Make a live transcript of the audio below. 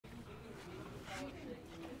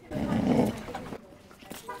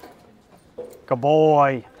Good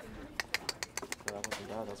boy. That wasn't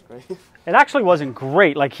bad. That's great. It actually wasn't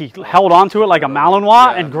great. Like he held onto it like a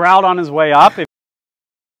Malinois and growled on his way up.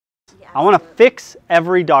 I want to fix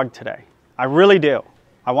every dog today. I really do.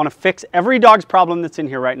 I want to fix every dog's problem that's in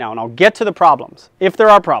here right now. And I'll get to the problems. If there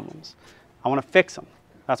are problems, I want to fix them.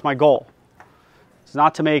 That's my goal. It's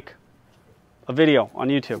not to make a video on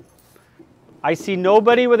YouTube. I see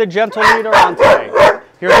nobody with a gentle leader on today.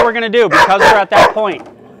 Here's what we're going to do. Because we're at that point,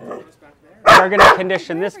 we're going to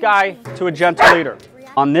condition this guy to a gentle leader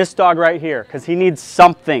on this dog right here, because he needs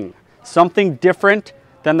something different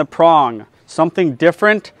than the prong, something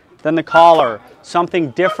different than the collar,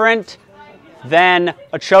 something different than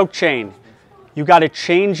a choke chain. You got to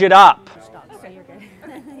change it up.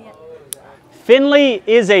 Finley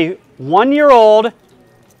is a 1-year-old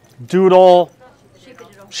doodle,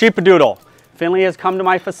 sheepadoodle. Finley has come to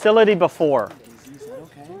my facility before.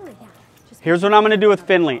 Here's what I'm going to do with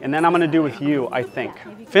Finley, and then I'm going to do with you, I think.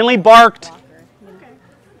 Finley barked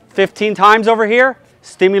 15 times over here,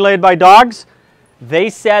 stimulated by dogs. They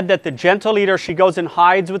said that the gentle leader, she goes and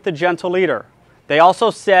hides with the gentle leader. They also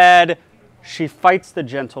said she fights the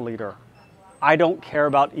gentle leader. I don't care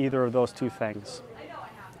about either of those two things.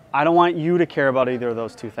 I don't want you to care about either of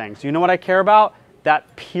those two things. You know what I care about?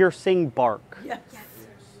 That piercing bark. Yes.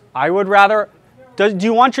 I would rather... Do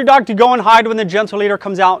you want your dog to go and hide when the gentle leader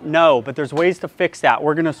comes out? No, but there's ways to fix that.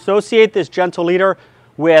 We're going to associate this gentle leader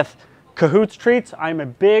with Cahoots treats. I'm a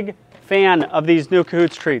big fan of these new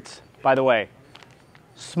Cahoots treats, by the way.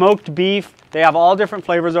 Smoked beef. They have all different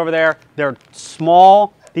flavors over there. They're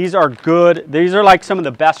small. These are good. These are like some of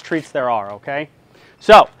the best treats there are, okay?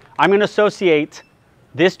 So I'm going to associate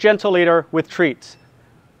this gentle leader with treats.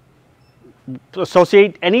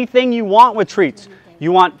 Associate anything you want with treats.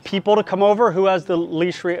 You want people to come over who has the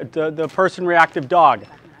leash, the person reactive dog.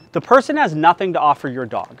 The person has nothing to offer your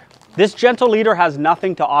dog. This gentle leader has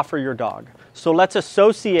nothing to offer your dog. So let's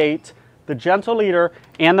associate the gentle leader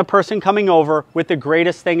and the person coming over with the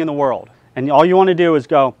greatest thing in the world. And all you want to do is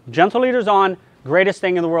go, gentle leader's on, greatest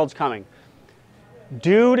thing in the world's coming.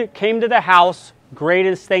 Dude came to the house,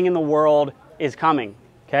 greatest thing in the world is coming.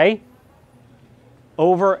 Okay?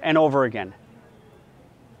 Over and over again.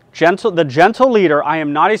 The gentle leader, I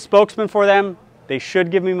am not a spokesman for them. They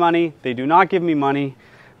should give me money. They do not give me money,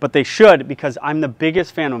 but they should, because I'm the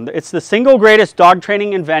biggest fan of them. It's the single greatest dog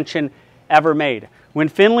training invention ever made. When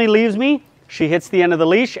Finley leaves me, she hits the end of the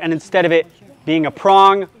leash, and instead of it being a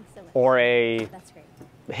prong or a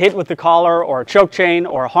hit with the collar or a choke chain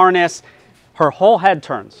or a harness, her whole head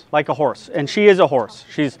turns like a horse. And she is a horse.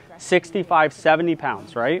 She's 65, 70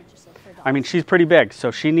 pounds, right? I mean, she's pretty big,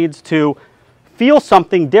 so she needs to feel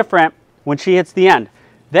something different when she hits the end.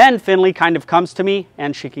 Then Finley kind of comes to me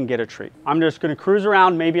and she can get a treat. I'm just going to cruise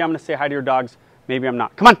around. Maybe I'm going to say hi to your dogs. Maybe I'm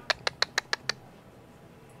not. Come on.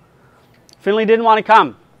 Finley didn't want to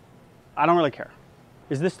come. I don't really care.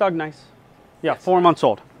 Is this dog nice? Yeah, 4 months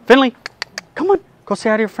old. Finley, come on. Go say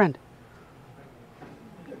hi to your friend.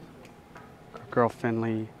 Good girl,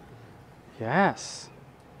 Finley. Yes.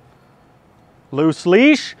 Loose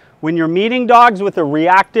leash. When you're meeting dogs with a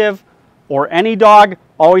reactive or any dog,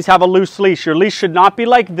 always have a loose leash. Your leash should not be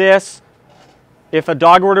like this. If a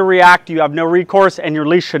dog were to react, you have no recourse, and your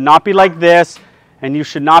leash should not be like this, and you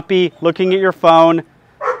should not be looking at your phone.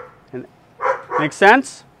 Make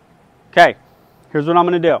sense? Okay, here's what I'm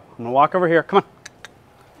going to do. I'm going to walk over here. Come on.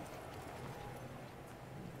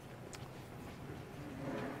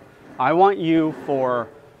 I want you for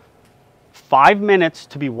 5 minutes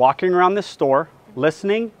to be walking around this store,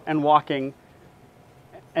 listening and walking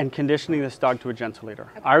and conditioning this dog to a gentle leader.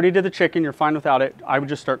 Okay. I already did the chicken. You're fine without it. I would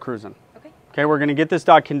just start cruising. Okay, we're going to get this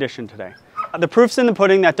dog conditioned today. The proof's in the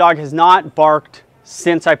pudding. That dog has not barked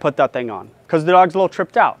since I put that thing on, because the dog's a little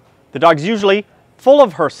tripped out. The dog's usually full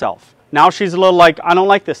of herself. Now she's a little like, I don't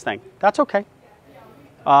like this thing. That's okay.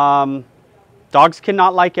 Dogs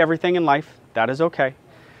cannot like everything in life. That is okay.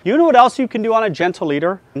 You know what else you can do on a gentle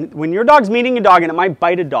leader? When your dog's meeting a dog and it might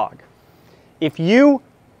bite a dog,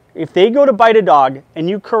 if they go to bite a dog and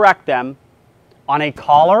you correct them on a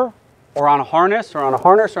collar or on a harness or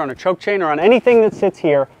on a choke chain or on anything that sits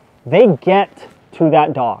here, they get to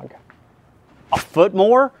that dog. A foot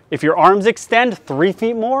more, if your arms extend 3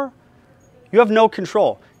 feet more, you have no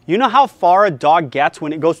control. You know how far a dog gets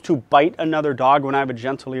when it goes to bite another dog when I have a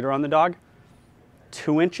gentle leader on the dog?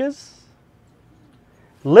 2 inches?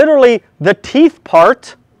 Literally, the teeth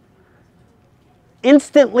part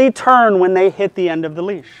instantly turn when they hit the end of the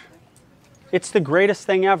leash. It's the greatest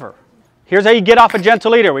thing ever. Here's how you get off a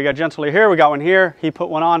gentle leader. We got gentle leader here, we got one here. He put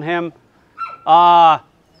one on him.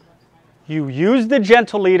 You use the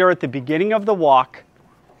gentle leader at the beginning of the walk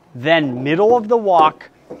Then middle of the walk,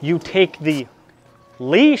 you take the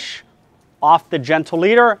leash off the gentle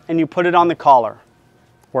leader and you put it on the collar.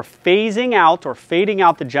 We're phasing out or fading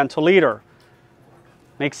out the gentle leader.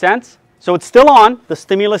 Make sense? So it's still on, the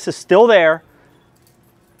stimulus is still there,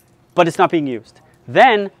 but it's not being used.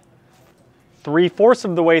 Then 3/4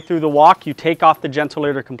 of the way through the walk, you take off the gentle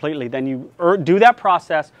leader completely. Then you do that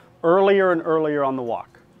process earlier and earlier on the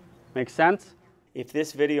walk. Make sense? If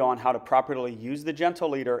this video on how to properly use the gentle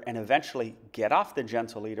leader and eventually get off the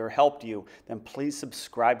gentle leader helped you, then please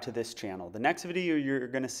subscribe to this channel. The next video you're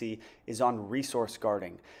going to see is on resource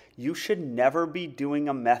guarding. You should never be doing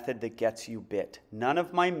a method that gets you bit. None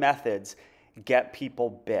of my methods get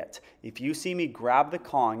people bit. If you see me grab the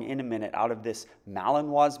Kong in a minute out of this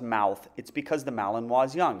Malinois' mouth, it's because the Malinois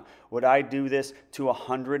is young. Would I do this to a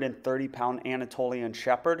 130-pound Anatolian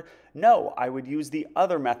Shepherd? No, I would use the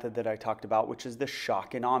other method that I talked about, which is the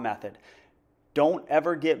shock and awe method. Don't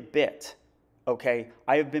ever get bit, okay?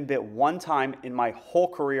 I have been bit one time in my whole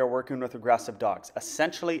career working with aggressive dogs.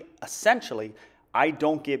 Essentially, I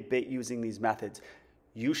don't get bit using these methods.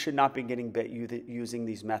 You should not be getting bit using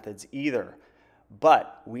these methods either.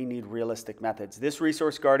 But we need realistic methods. This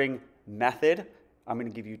resource guarding method, I'm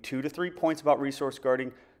going to give you 2 to 3 points about resource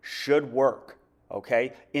guarding, should work,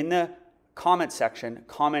 okay? In the comment section,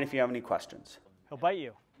 comment if you have any questions. He'll bite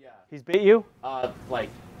you. Yeah. He's bit you?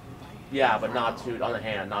 Yeah, but not too, on the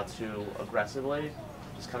hand, not too aggressively.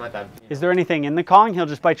 Just kind of like that. Is there anything in the Kong? He'll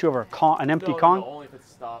just bite you over an empty Kong? No, only if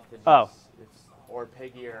it's stuffed. And oh. Or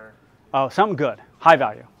piggy or... Oh, something good. High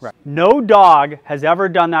value. Right. No dog has ever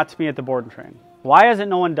done that to me at the board and train. Why hasn't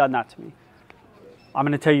no one done that to me? I'm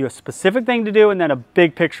going to tell you a specific thing to do and then a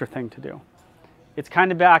big picture thing to do. It's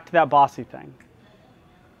kind of back to that bossy thing.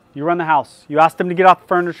 You run the house. You asked him to get off the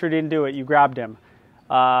furniture, didn't do it. You grabbed him.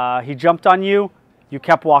 He jumped on you. You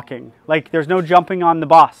kept walking. Like, there's no jumping on the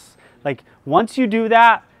boss. Like, once you do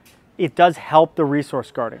that, it does help the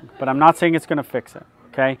resource guarding. But I'm not saying it's going to fix it,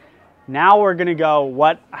 okay? Now we're going to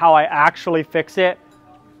go how I actually fix it.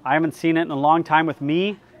 I haven't seen it in a long time with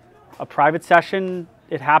me. A private session,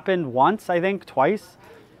 it happened once, I think, twice.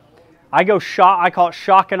 I call it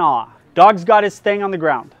shock and awe. Dog's got his thing on the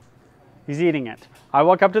ground. He's eating it. I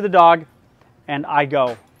walk up to the dog and I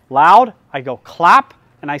go loud, I go clap,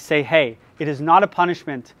 and I say, hey, it is not a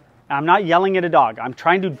punishment. I'm not yelling at a dog. I'm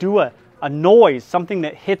trying to do a noise, something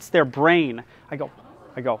that hits their brain. I go,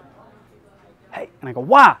 hey, and I go,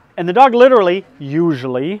 wah. And the dog literally,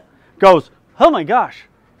 usually, goes, oh my gosh.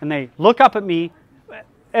 And they look up at me,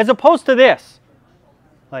 as opposed to this.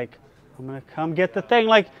 Like, I'm going to come get the thing.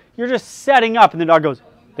 Like, you're just setting up. And the dog goes,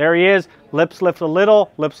 there he is. Lips lift a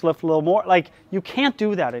little, lips lift a little more. Like, you can't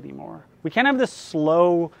do that anymore. We can't have this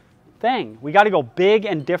slow thing. We got to go big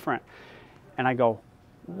and different. And I go,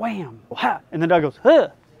 wham, ha. And the dog goes, huh.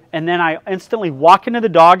 And then I instantly walk into the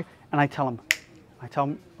dog and I tell him,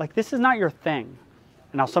 like, this is not your thing.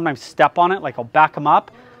 And I'll sometimes step on it, like I'll back them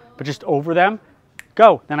up, but just over them.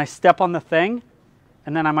 Go. Then I step on the thing,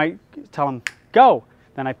 and then I might tell them, go.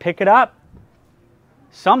 Then I pick it up.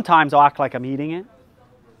 Sometimes I'll act like I'm eating it.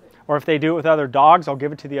 Or if they do it with other dogs, I'll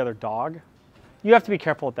give it to the other dog. You have to be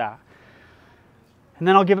careful with that. And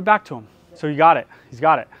then I'll give it back to him. So you got it. He's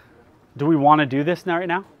got it. Do we want to do this right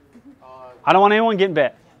now? I don't want anyone getting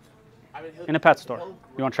bit in a pet store.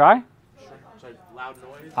 You want to try? Loud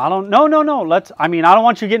noise? No. I don't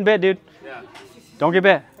want you getting bit, dude. Yeah. Don't get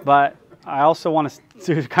bit. But I also want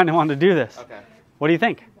to kind of want to do this. Okay. What do you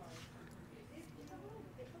think?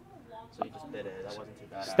 So you just bit it. That wasn't too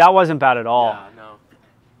bad. That wasn't bad at all. Yeah, no.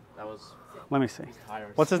 That was... Let me see.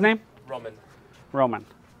 What's his name? Roman. Roman.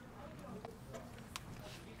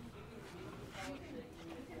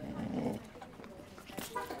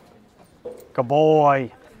 Good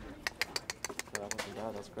boy.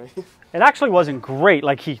 That's great. It actually wasn't great.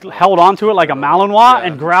 Like, he held onto it like a Malinois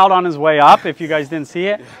and growled on his way up, if you guys didn't see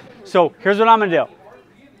it. So here's what I'm going to do.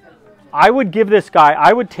 I would give this guy,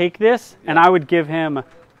 I would take this and I would give him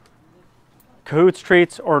Cahoots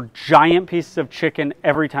treats or giant pieces of chicken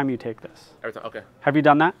every time you take this. Every time, okay. Have you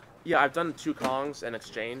done that? Yeah, I've done 2 Kongs and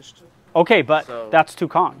exchanged. Okay, but that's 2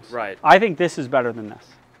 Kongs. Right. I think this is better than this.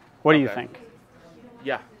 What do you think?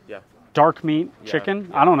 Yeah. Dark meat chicken?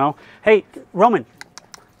 Yeah. I don't know. Hey, Roman.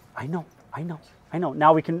 I know.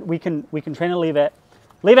 Now we can train to leave it.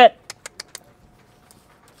 Leave it.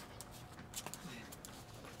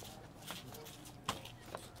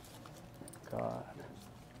 Good. Okay.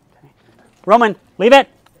 Roman, leave it.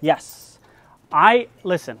 Yes.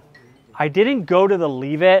 Listen. I didn't go to the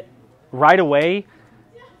leave it right away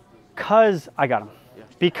because I got him. Yeah.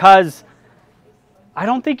 Because I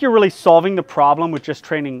don't think you're really solving the problem with just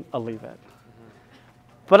training a leave it.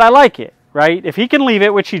 But I like it, right? If he can leave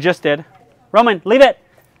it, which he just did. Roman, leave it.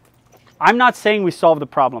 I'm not saying we solved the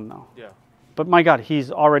problem, though. Yeah. But my God,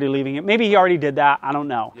 he's already leaving it. Maybe he already did that. I don't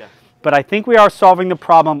know. Yeah. But I think we are solving the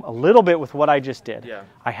problem a little bit with what I just did. Yeah.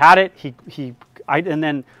 I had it. And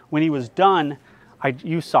then when he was done,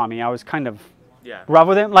 you saw me. I was kind of rough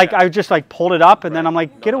with him. Like I just like pulled it up, and then I'm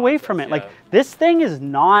like, get away from it. Like this thing is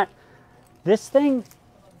not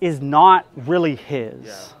really his.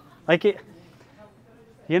 Yeah. Like it.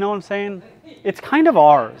 You know what I'm saying? It's kind of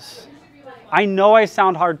ours. I know I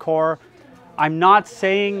sound hardcore. I'm not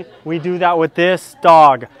saying we do that with this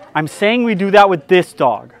dog. I'm saying we do that with this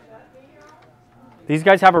dog. These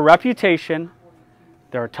guys have a reputation.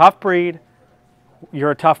 They're a tough breed.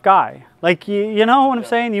 You're a tough guy. Like you know what I'm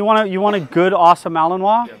saying? You want a good, awesome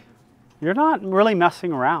Malinois? Yeah. You're not really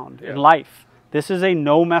messing around in life. This is a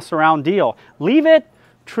no mess around deal. Leave it,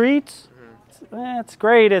 treats. It's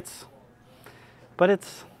great. But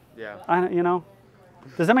it's you know.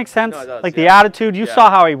 Does that make sense? No, it does, like the attitude. You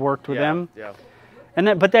saw how he worked with him. Yeah.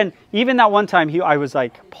 And but then even that one time I was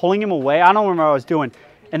like pulling him away. I don't remember what I was doing.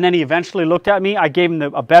 And then he eventually looked at me. I gave him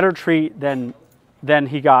a better treat than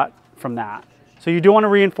he got from that. So you do want to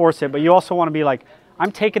reinforce it, but you also want to be like,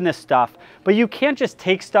 I'm taking this stuff. But you can't just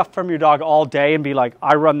take stuff from your dog all day and be like,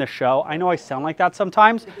 I run the show. I know I sound like that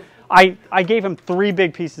sometimes. I gave him 3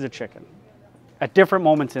 big pieces of chicken at different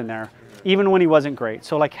moments in there, even when he wasn't great.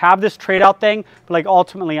 So like have this trade out thing, but like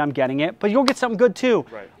ultimately I'm getting it. But you'll get something good too.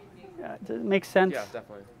 Right. Does it make sense? Yeah,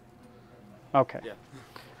 definitely. Okay. Yeah.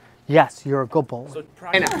 Yes, you're a good boy. So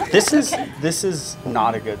This is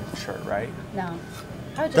not a good shirt, right? No.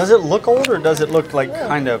 Does it look old or does it look like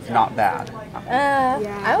kind of not bad?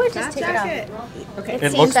 I would just take it off. Okay. It's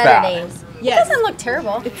It seen looks better bad. days. Yes. It doesn't look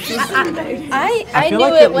terrible. I feel knew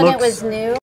like it it when it looks- was new.